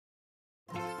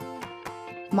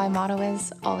My motto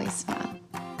is always smile.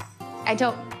 I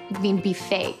don't mean be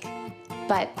fake,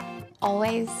 but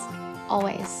always,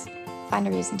 always find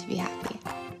a reason to be happy.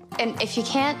 And if you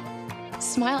can't,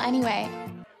 smile anyway.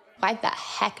 Why the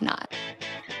heck not?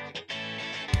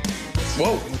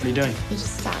 Whoa, what are you doing? You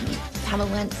just have a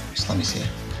lens. Just let me see it.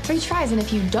 3 tries, and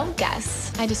if you don't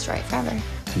guess, I destroy it forever.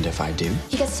 And if I do?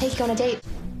 He gets to take you on a date.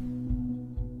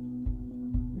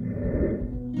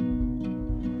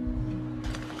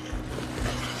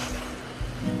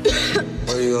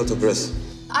 Why are you out of breath?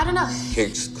 I don't know.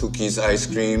 Cakes, cookies, ice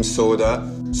cream, soda.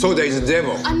 Soda is the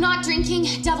devil. I'm not drinking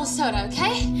devil soda,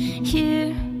 okay?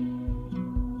 Here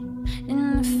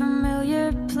in a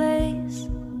familiar place,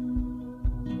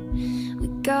 we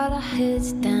got our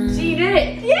heads down. You did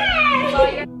it!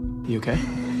 Yay! You okay?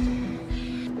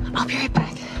 I'll be right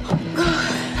back.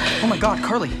 Oh my God,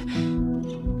 Carly.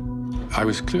 I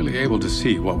was clearly able to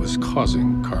see what was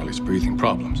causing Carly's breathing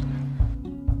problems.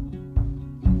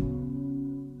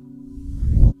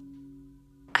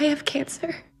 I have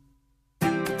cancer.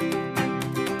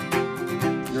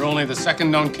 You're only the 2nd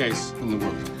known case in the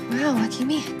world. Wow, lucky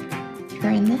me. If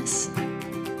you're in this,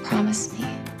 promise me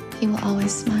you will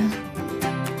always smile.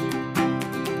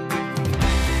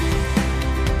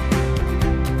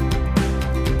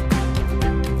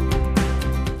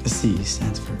 The C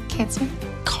stands for Cancer?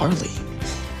 Carly.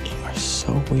 You are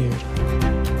so weird.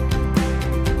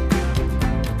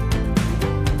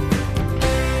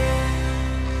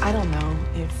 I don't know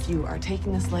if you are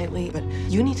taking this lightly, but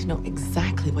you need to know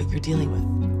exactly what you're dealing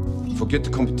with. Forget the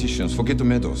competitions, forget the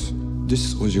medals.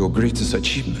 This was your greatest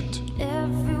achievement.